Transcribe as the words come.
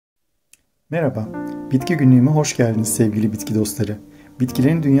Merhaba, bitki günlüğüme hoş geldiniz sevgili bitki dostları.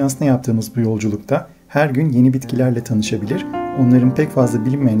 Bitkilerin dünyasına yaptığımız bu yolculukta her gün yeni bitkilerle tanışabilir, onların pek fazla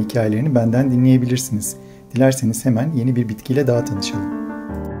bilinmeyen hikayelerini benden dinleyebilirsiniz. Dilerseniz hemen yeni bir bitkiyle daha tanışalım.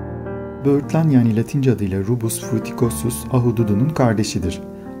 Böğürtlen yani Latince adıyla Rubus fruticosus ahududunun kardeşidir.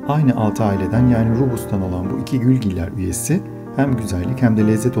 Aynı alt aileden yani Rubus'tan olan bu iki gülgiller üyesi hem güzellik hem de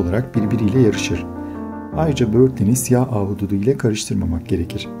lezzet olarak birbiriyle yarışır. Ayrıca böğürtleni siyah ahududu ile karıştırmamak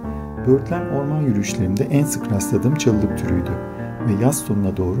gerekir. Böğürtlen orman yürüyüşlerimde en sık rastladığım çalılık türüydü ve yaz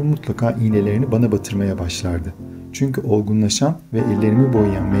sonuna doğru mutlaka iğnelerini bana batırmaya başlardı. Çünkü olgunlaşan ve ellerimi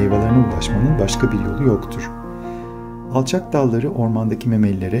boyayan meyvelerine ulaşmanın başka bir yolu yoktur. Alçak dalları ormandaki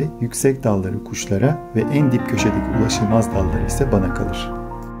memelilere, yüksek dalları kuşlara ve en dip köşedeki ulaşılmaz dalları ise bana kalır.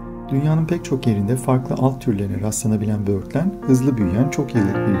 Dünyanın pek çok yerinde farklı alt türlerine rastlanabilen böğürtlen, hızlı büyüyen çok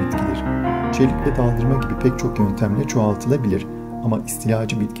yıllık bir bitkidir. Çelik ve daldırma gibi pek çok yöntemle çoğaltılabilir ama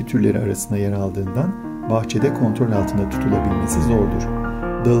istilacı bitki türleri arasında yer aldığından bahçede kontrol altında tutulabilmesi zordur.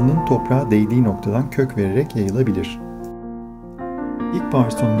 Dalının toprağa değdiği noktadan kök vererek yayılabilir. İlkbahar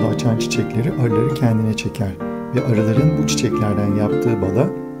sonunda açan çiçekleri arıları kendine çeker ve arıların bu çiçeklerden yaptığı bala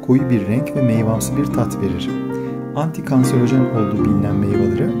koyu bir renk ve meyvamsı bir tat verir. Antikanserojen olduğu bilinen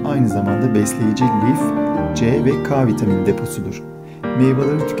meyveleri aynı zamanda besleyici lif, C ve K vitamini deposudur.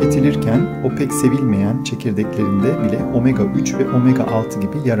 Meyveleri tüketilirken o pek sevilmeyen çekirdeklerinde bile omega 3 ve omega 6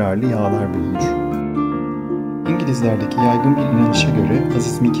 gibi yararlı yağlar bulunur. İngilizlerdeki yaygın bir inanışa göre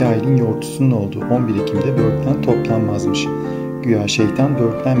Aziz Mikail'in yoğurtusunun olduğu 11 Ekim'de böğürtlen toplanmazmış. Güya şeytan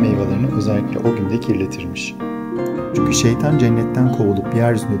böğürtlen meyvelerini özellikle o günde kirletirmiş. Çünkü şeytan cennetten kovulup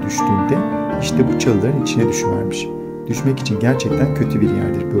yeryüzüne düştüğünde işte bu çalıların içine düşüvermiş. Düşmek için gerçekten kötü bir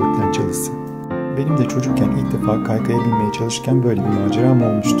yerdir böğürtlen çalısı. Benim de çocukken ilk defa kaykaya binmeye çalışırken böyle bir maceram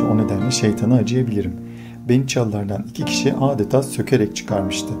olmuştu. O nedenle şeytana acıyabilirim. Beni çalılardan 2 kişi adeta sökerek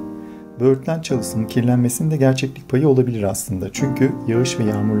çıkarmıştı. Böğürtlen çalısının kirlenmesinde gerçeklik payı olabilir aslında. Çünkü yağış ve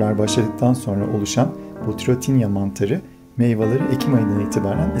yağmurlar başladıktan sonra oluşan Botrytinia mantarı meyveleri Ekim ayından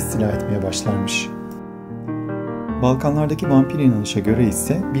itibaren istila etmeye başlarmış. Balkanlardaki vampir inanışa göre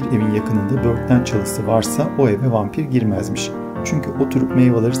ise bir evin yakınında böğürtlen çalısı varsa o eve vampir girmezmiş. Çünkü oturup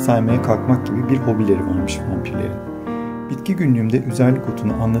meyveleri saymaya kalkmak gibi bir hobileri varmış vampirlerin. Bitki günlüğümde üzerlik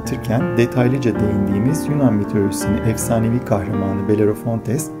otunu anlatırken detaylıca değindiğimiz Yunan mitolojisinin efsanevi kahramanı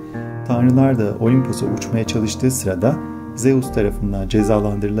Bellerofontes, tanrılar da Olimpos'a uçmaya çalıştığı sırada Zeus tarafından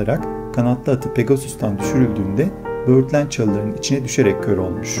cezalandırılarak kanatlı atı Pegasus'tan düşürüldüğünde böğürtlen çalılarının içine düşerek kör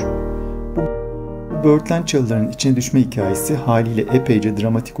olmuş. Bu böğürtlen çalılarının içine düşme hikayesi haliyle epeyce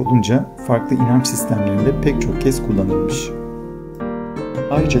dramatik olunca farklı inanç sistemlerinde pek çok kez kullanılmış.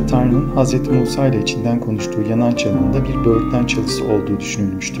 Ayrıca Tanrı'nın Hz. Musa ile içinden konuştuğu yanan çalının da bir böğürtlen çalısı olduğu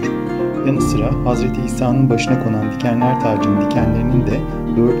düşünülmüştür. Yanı sıra Hz. İsa'nın başına konan dikenler tacının dikenlerinin de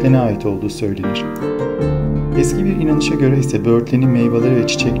böğürtlene ait olduğu söylenir. Eski bir inanışa göre ise böğürtlenin meyveleri ve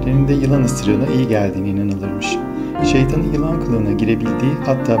çiçeklerinin de yılan ısırığına iyi geldiğine inanılırmış. Şeytanın yılan kılığına girebildiği,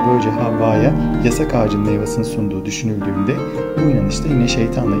 hatta böylece Havva'ya yasak ağacın meyvesini sunduğu düşünüldüğünde bu inanış da yine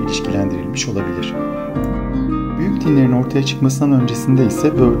şeytanla ilişkilendirilmiş olabilir. Büyük dinlerin ortaya çıkmasından öncesinde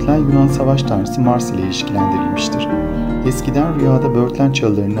ise böğürtlen Yunan savaş tanrısı Mars ile ilişkilendirilmiştir. Eskiden rüyada böğürtlen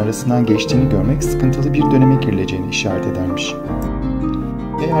çalılarının arasından geçtiğini görmek sıkıntılı bir döneme girileceğini işaret edermiş.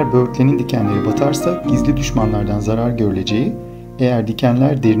 Eğer böğürtlenin dikenleri batarsa gizli düşmanlardan zarar görüleceği, eğer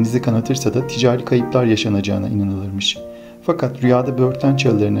dikenler derinizi kanatırsa da ticari kayıplar yaşanacağına inanılırmış. Fakat rüyada böğürtlen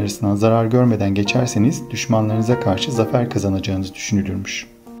çalılarının arasından zarar görmeden geçerseniz düşmanlarınıza karşı zafer kazanacağınız düşünülürmüş.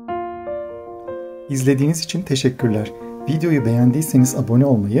 İzlediğiniz için teşekkürler. Videoyu beğendiyseniz abone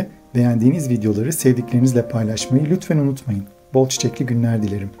olmayı, beğendiğiniz videoları sevdiklerinizle paylaşmayı lütfen unutmayın. Bol çiçekli günler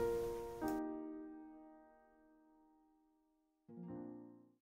dilerim.